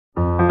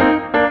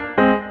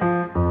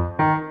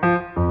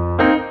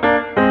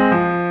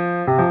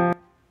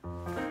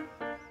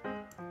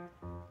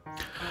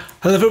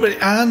Hello everybody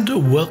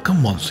and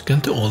welcome once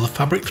again to All of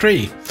Fabric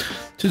 3.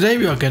 Today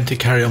we are going to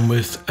carry on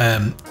with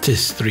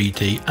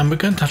TIS-3D and we're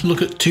going to have a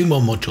look at two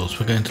more modules.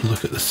 We're going to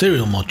look at the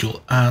serial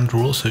module and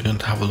we're also going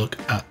to have a look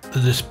at the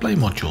display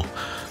module.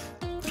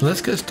 So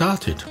let's get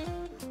started.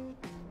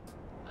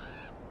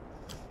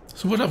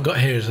 So what I've got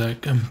here is a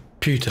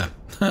computer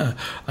and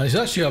it's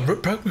actually,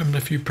 I've programmed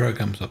a few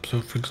programs up. So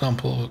for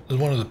example,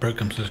 one of the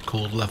programs is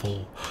called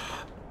level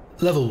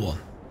 1.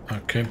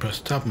 Okay, press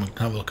tab and we can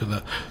have a look at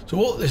that. So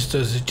what this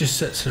does is it just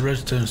sets a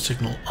redstone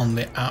signal on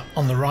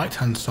the right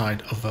hand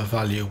side of a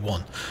value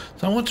 1.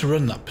 So I want to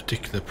run that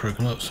particular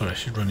program. Oh, sorry, I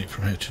should run it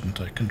from here, shouldn't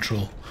I?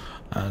 Control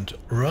and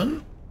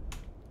run,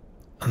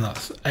 and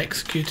that's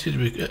executed.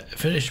 We get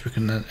finished. We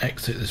can then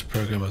exit this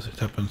program as it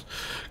happens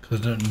because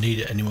I don't need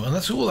it anymore. And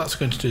that's all that's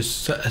going to do is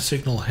set a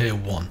signal here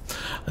 1.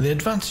 And the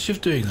advantage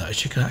of doing that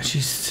is you can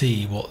actually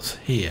see what's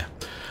here.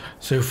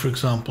 So for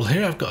example,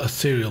 here I've got a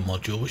serial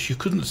module which you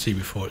couldn't see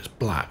before, it's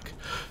black.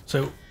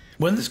 So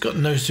when it's got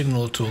no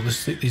signal at all,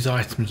 these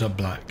items are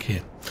black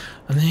here.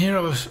 And then here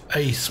I have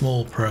a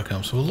small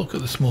program. So we'll look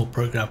at the small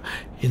program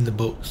in the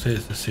books.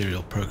 Here's the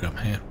serial program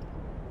here.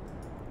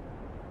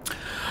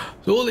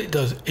 So all it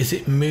does is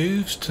it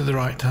moves to the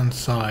right hand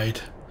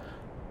side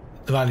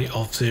the value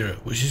of 0,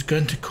 which is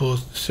going to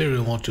cause the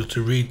serial module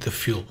to read the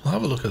fuel. We'll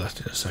have a look at that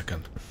in a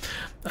second.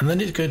 And then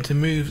it's going to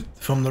move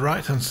from the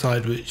right hand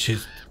side, which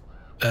is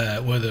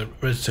where the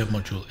redstone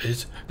module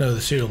is, no,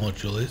 the serial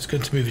module is, it's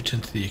going to move it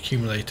into the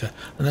accumulator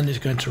and then it's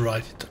going to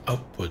write it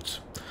upwards.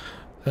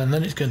 And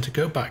then it's going to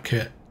go back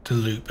here to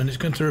loop and it's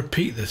going to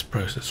repeat this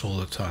process all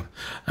the time.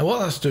 And what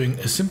that's doing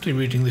is simply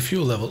reading the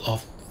fuel level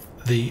of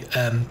the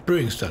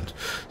brewing stand.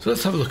 So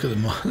let's have a look at the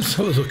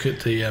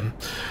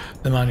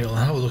manual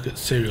and have a look at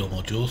serial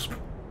modules.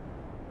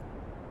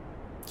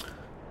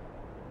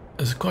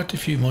 There's quite a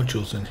few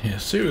modules in here.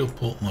 Serial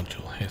port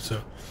module here.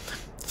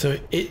 So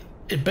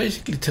it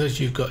basically tells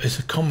you it's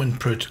a common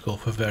protocol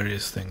for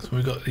various things.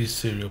 We've got these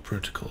serial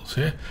protocols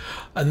here,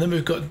 and then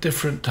we've got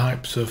different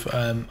types of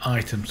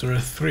items. There are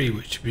 3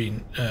 which have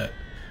been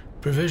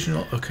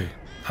provisional, okay,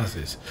 as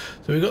is.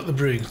 So we've got the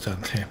brewing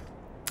stand here.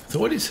 So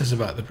what it says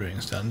about the brewing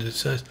stand, it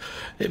says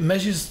it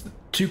measures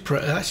it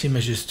actually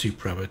measures two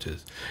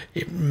parameters.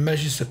 It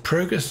measures the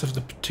progress of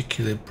the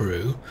particular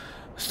brew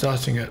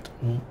starting at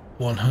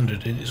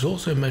 100, and it's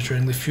also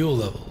measuring the fuel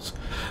levels,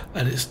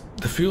 and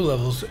the fuel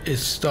levels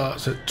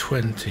starts at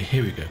 20.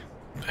 Here we go.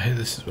 Here,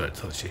 this is where it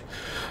tells you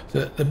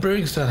the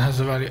brewing stand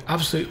has a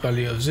absolute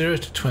value of 0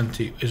 to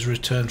 20 is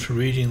returned for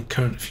reading the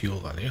current fuel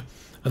value.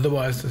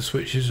 Otherwise the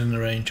switch is in the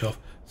range of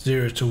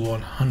 0 to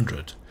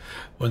 100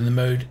 when the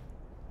mode.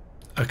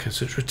 Okay,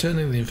 so it's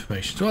returning the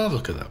information. So I'll have a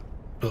look at that,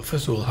 but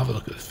first of all have a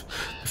look at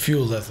the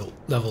fuel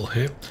level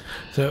here.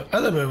 So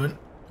at the moment,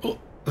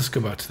 let's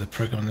go back to the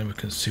program and then we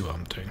can see what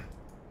I'm doing.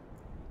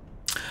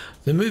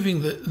 So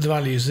moving the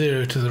value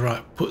 0 to the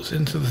right puts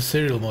into the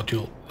serial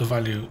module the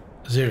value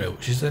 0,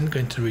 which is then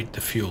going to read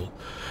the fuel.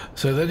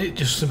 So then it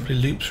just simply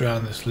loops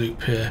around this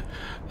loop here,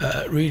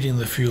 reading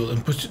the fuel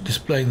and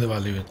displaying the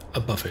value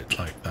above it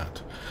like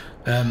that.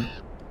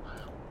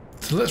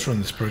 So let's run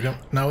this program.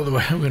 Now the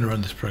way I'm going to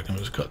run this program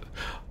is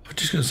I'm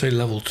just going to say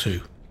level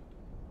 2.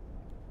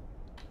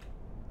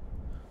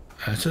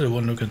 Instead of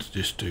 1, we're going to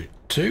just do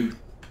 2.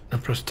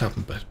 And press tab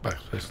and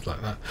backspace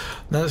like that.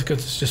 Now it's going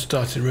to just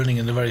start it running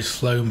in a very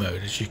slow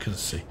mode, as you can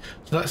see.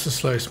 So that's the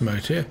slowest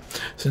mode here.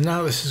 So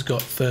now this has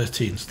got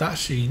 13. So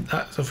that's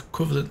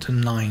equivalent to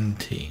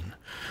 19.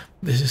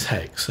 This is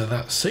hex, so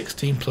that's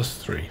 16 plus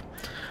 3.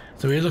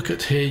 So we look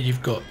at here,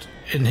 you've got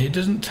in here, it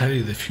doesn't tell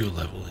you the fuel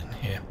level in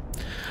here.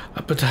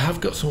 But I have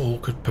got some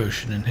awkward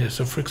potion in here.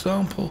 So for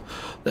example,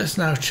 let's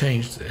now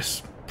change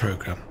this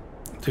program.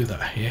 Do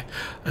that here.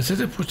 Instead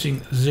of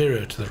putting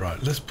 0 to the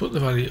right, let's put the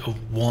value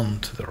of 1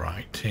 to the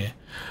right here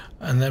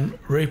and then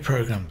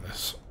reprogram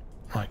this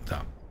like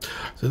that.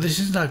 So this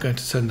is now going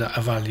to send out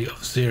a value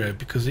of 0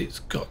 because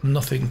it's got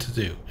nothing to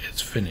do,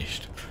 it's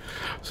finished.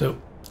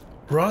 So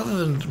rather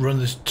than run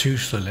this too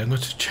slowly, I'm going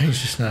to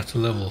change this now to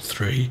level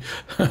 3.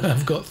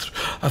 I've got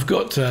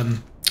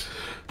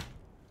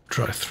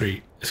try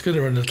 3. It's going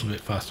to run a little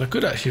bit faster. I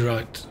could actually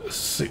write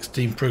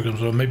 16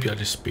 programs, or maybe I'll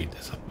just speed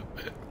this up a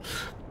bit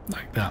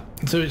like that.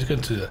 So it's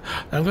going to do that.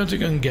 I'm going to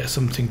go and get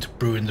something to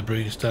brew in the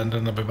brewing stand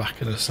and I'll be back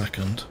in a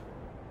second.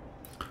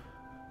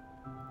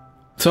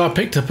 So I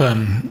picked up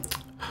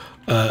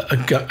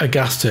a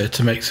gas here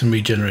to make some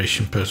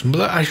regeneration potion,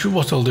 but actually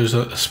what I'll do is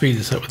I'll speed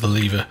this up with the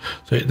lever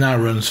so it now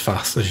runs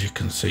fast, as you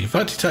can see. In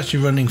fact, it's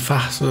actually running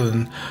faster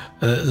than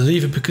the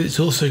lever because it's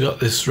also got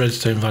this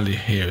redstone value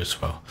here as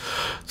well.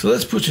 So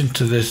let's put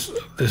into this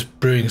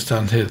brewing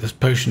stand here, this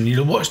potion.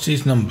 You'll watch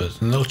these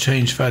numbers and they'll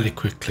change fairly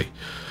quickly.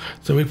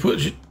 So we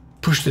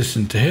push this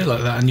into here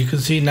like that, and you can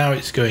see now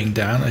it's going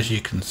down, as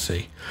you can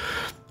see.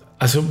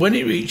 And so when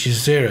it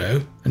reaches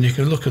 0, and you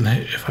can look on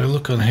here, if I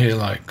look on here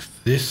like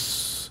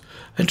this,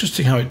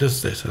 interesting how it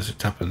does this as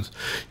it happens,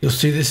 you'll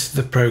see this is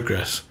the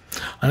progress.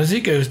 And as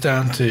it goes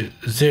down to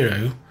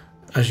 0,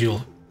 as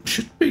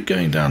should be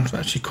going down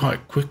actually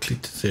quite quickly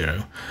to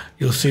 0,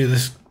 you'll see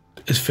this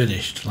is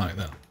finished like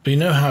that. but you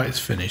know how it's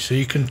finished. So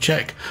you can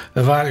check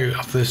the value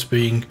of this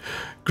being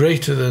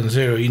greater than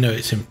 0. You know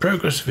it's in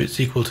progress. If it's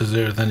equal to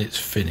 0, then it's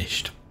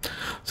finished.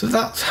 So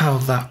that's how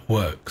that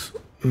works.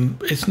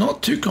 It's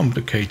not too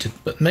complicated,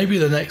 but maybe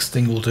the next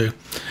thing we'll do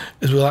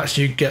is we'll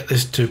actually get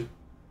this to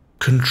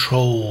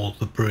control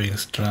the brewing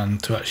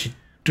strand to actually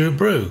do a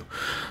brew.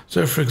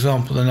 So for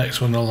example, the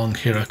next one along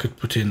here, I could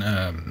put in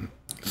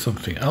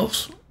something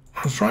else.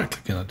 I was right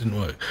clicking, that didn't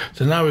work.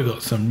 So now we've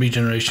got some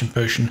regeneration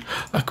potion.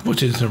 I could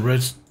put in some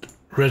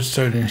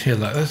redstone in here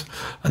like this,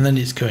 and then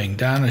it's going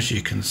down, as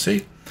you can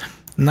see.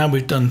 Now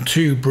we've done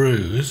 2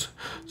 brews.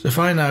 So if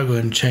I now go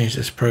and change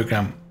this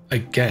program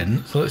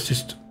again, so let's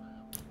just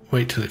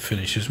wait till it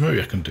finishes.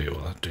 Maybe I can do it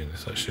while I'm doing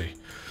this actually.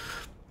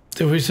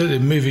 So we said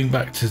it moving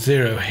back to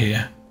 0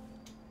 here.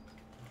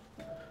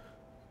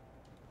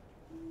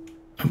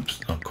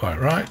 Oops, not quite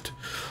right.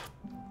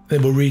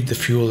 Then we'll read the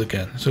fuel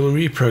again. So we'll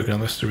reprogram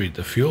this to read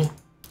the fuel.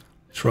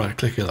 Let's right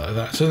click it like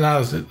that. So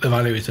now the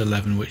value is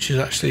 11, which is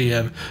actually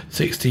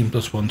 16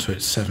 plus 1, so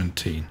it's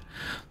 17.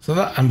 So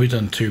that, and we've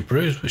done 2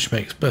 brews, which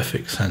makes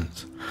perfect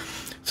sense.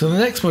 So the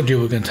next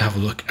module we're going to have a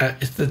look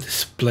at is the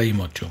display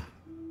module.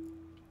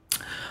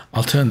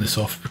 I'll turn this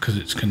off because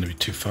it's going to be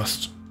too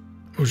fast.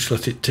 We'll just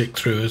let it tick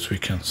through as you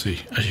can see.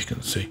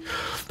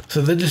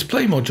 So the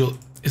display module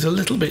is a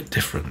little bit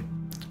different.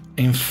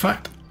 In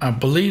fact, I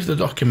believe the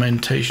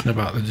documentation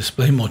about the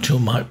display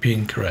module might be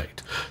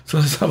incorrect. So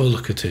let's have a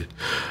look at it.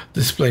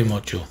 Display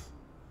module.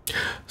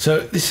 So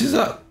this is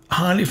a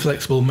highly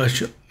flexible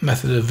method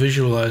of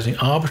visualizing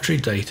arbitrary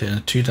data in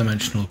a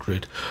 2-dimensional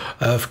grid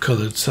of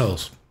colored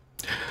cells.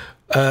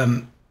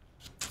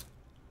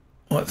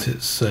 What's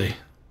it say?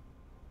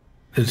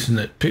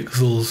 Internet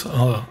pixels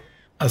are,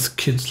 as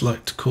kids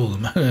like to call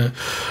them.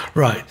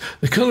 Right,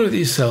 the color of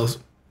these cells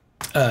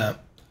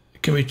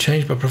can be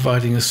changed by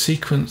providing a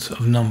sequence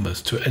of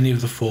numbers to any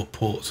of the 4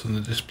 ports on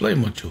the display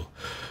module,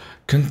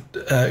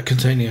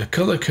 containing a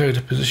color code,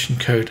 a position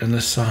code, and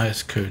a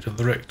size code of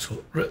the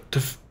rectangle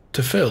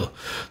to fill.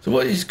 So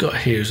what he's got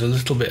here is a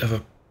little bit of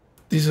a,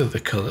 these are the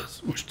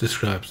colors, which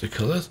describes the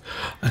colors,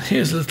 and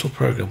here's a little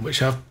program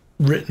which I've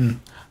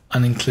written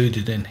and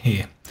included in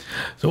here.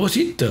 So what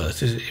it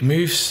does is it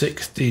moves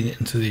 16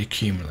 into the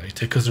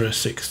accumulator because there are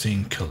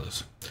 16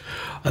 colors,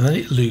 and then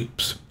it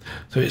loops.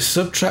 So it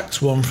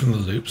subtracts 1 from the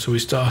loop, so we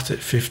start at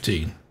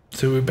 15.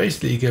 So we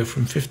basically go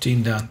from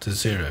 15 down to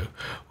 0,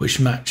 which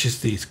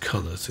matches these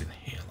colors in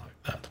here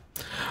like that.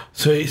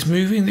 So it's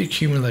moving the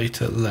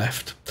accumulator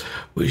left,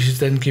 which is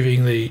then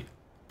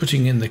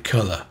putting in the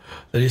color.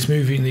 Then it's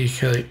moving the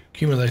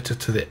accumulator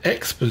to the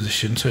X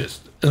position, so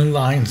it's in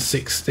line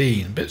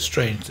 16. A bit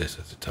strange this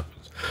as it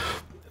happens.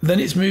 Then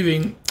it's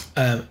moving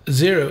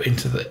 0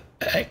 into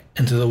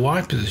the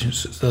Y position,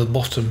 so it's the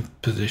bottom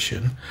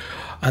position,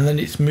 and then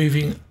it's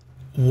moving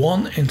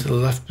 1 into the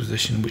left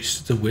position, which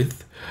is the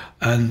width,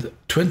 and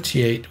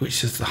 28,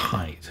 which is the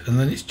height, and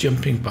then it's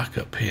jumping back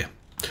up here.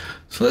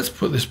 So let's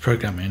put this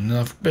program in, and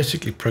I've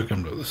basically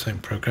programmed up the same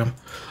program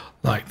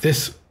like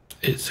this.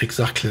 It's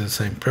exactly the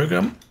same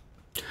program.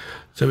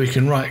 So we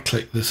can right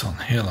click this on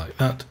here like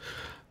that.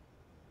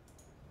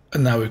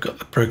 And now we've got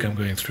the program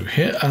going through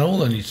here, and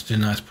all I need to do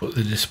now is put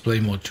the display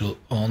module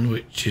on,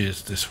 which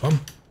is this one,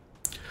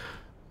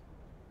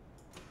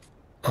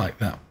 like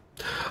that.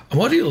 And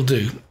what it'll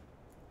do,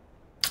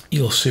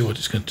 you'll see what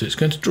it's going to do. It's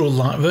going to draw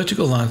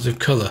vertical lines of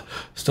color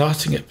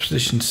starting at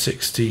position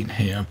 16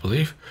 here, I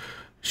believe.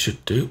 It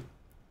should do.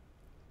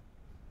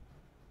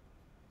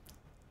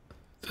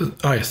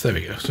 Oh yes, there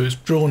we go. So it's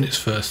drawn its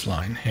first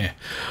line here,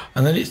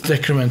 and then it's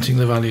decrementing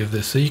the value of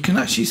this. So you can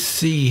actually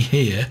see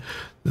here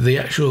the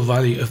actual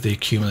value of the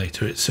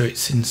accumulator. So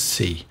it's in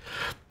C.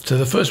 So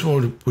the first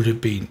one would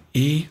have been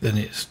E, then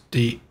it's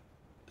D,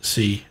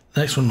 C.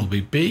 The next one will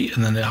be B,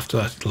 and then after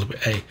that it'll be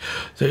A.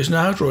 So it's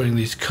now drawing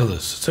these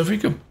colors. So if we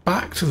go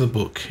back to the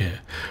book here,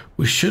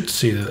 we should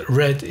see that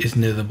red is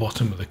near the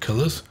bottom of the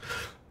colors,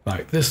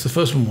 like this. The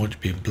first one would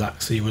have been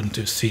black, so you wouldn't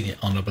have seen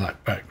it on a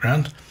black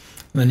background.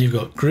 And then you've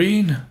got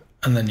green,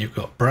 and then you've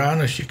got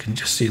brown, as you can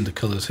just see in the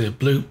colors here,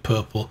 blue,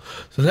 purple.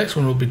 So the next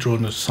one will be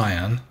drawn as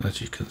cyan, as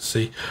you can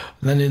see.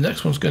 And then the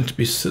next one's going to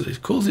be,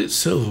 it calls it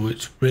silver,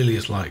 which really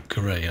is like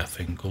grey, I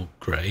think, or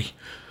grey,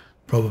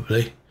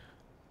 probably,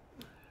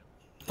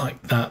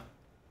 like that.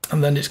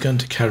 And then it's going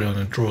to carry on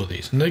and draw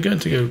these. And they're going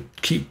to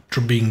keep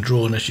being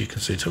drawn, as you can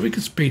see. So we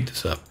can speed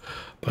this up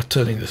by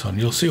turning this on.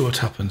 You'll see what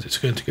happens. It's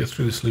going to go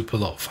through this loop a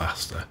lot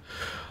faster.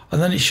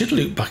 And then it should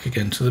loop back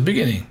again to the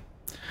beginning.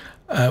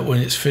 When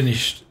it's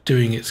finished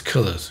doing its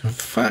colors. In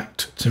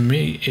fact, to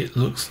me, it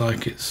looks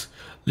like it's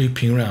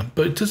looping around,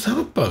 but it does have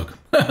a bug.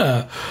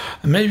 And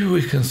maybe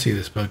we can see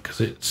this bug because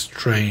it's a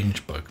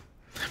strange bug.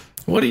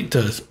 What it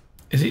does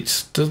is it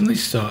suddenly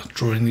starts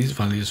drawing these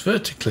values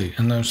vertically,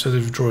 and now instead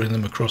of drawing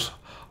them across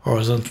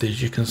horizontally,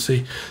 as you can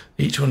see,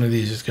 each one of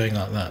these is going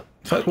like that.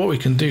 In fact, what we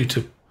can do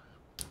to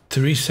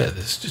reset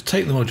this, just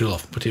take the module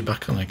off and put it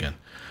back on again.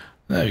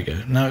 There we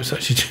go. Now it's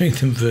actually doing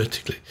them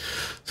vertically.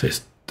 So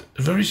it's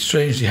very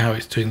strangely how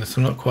it's doing this.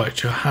 I'm not quite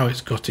sure how it's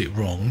got it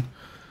wrong.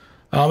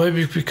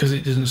 Maybe because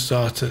it didn't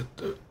start at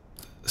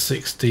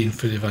 16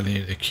 for the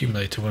value of the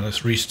accumulator when I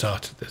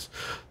restarted this.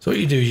 So what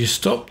you do is you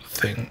stop the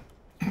thing.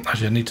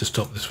 Actually, I need to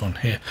stop this one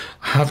here.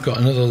 I have got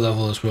another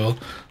level as well,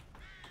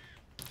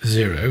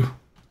 0,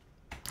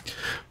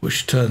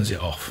 which turns it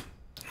off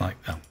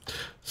like that.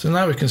 So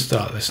now we can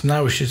start this.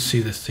 Now we should see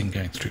this thing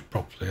going through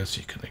properly, as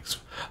you can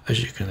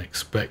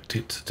expect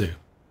it to do.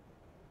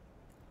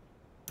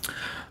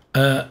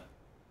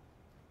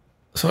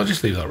 So I'll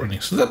just leave that running.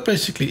 So that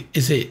basically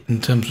is it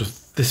in terms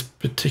of this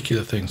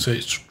particular thing. So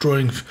it's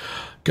going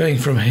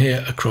from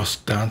here across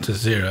down to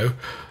 0.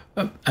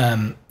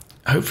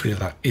 Hopefully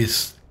that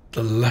is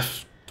the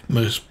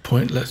leftmost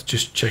point. Let's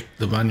just check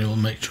the manual,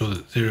 make sure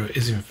that 0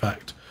 is in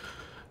fact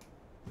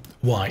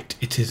white.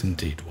 It is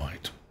indeed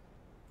white.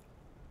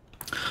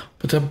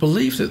 But I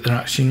believe that they're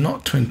actually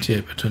not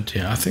 28 by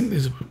 28. I think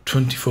these are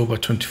 24 by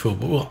 24,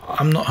 but well,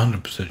 I'm not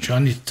 100% sure. I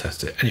need to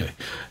test it. Anyway,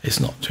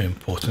 it's not too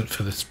important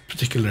for this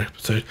particular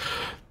episode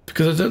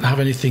because I don't have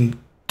anything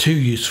too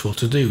useful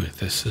to do with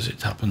this as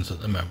it happens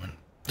at the moment.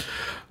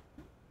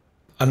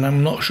 And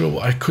I'm not sure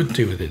what I could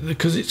do with it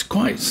because it's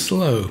quite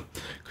slow,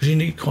 because you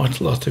need quite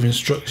a lot of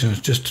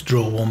instructions just to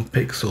draw 1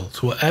 pixel.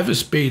 So whatever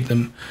speed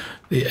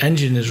the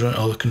engine is running,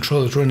 or the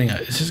controller is running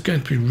at, this is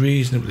going to be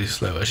reasonably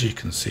slow, as you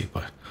can see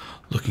by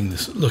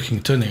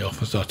turning it off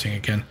and starting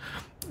again.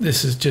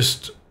 This is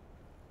just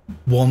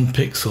 1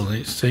 pixel, and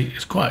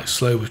it's quite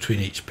slow between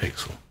each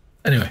pixel.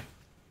 Anyway.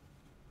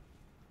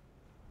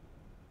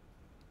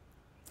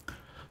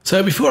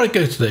 So before I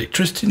go today,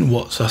 Tristan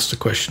Watts asked a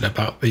question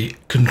about the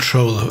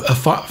controller of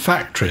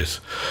factories.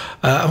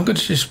 I'm going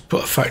to just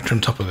put a factory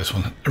on top of this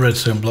one, a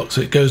redstone block,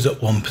 so it goes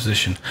up 1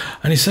 position.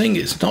 And he's saying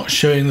it's not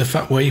showing the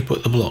fact where you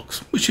put the blocks,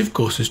 which of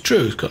course is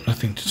true. It's got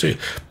nothing to do.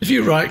 If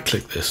you right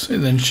click this, it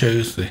then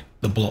shows the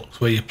blocks,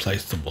 where you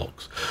place the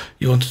blocks.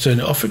 You want to turn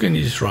it off again,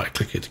 you just right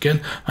click it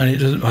again, and it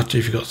doesn't matter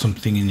if you've got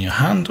something in your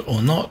hand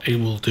or not, it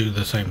will do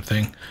the same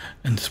thing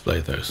and display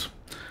those.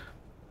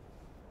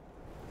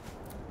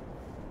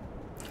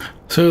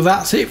 So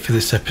that's it for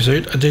this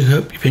episode. I do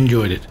hope you've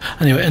enjoyed it.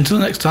 Anyway, until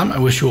next time, I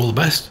wish you all the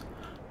best.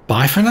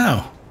 Bye for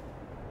now.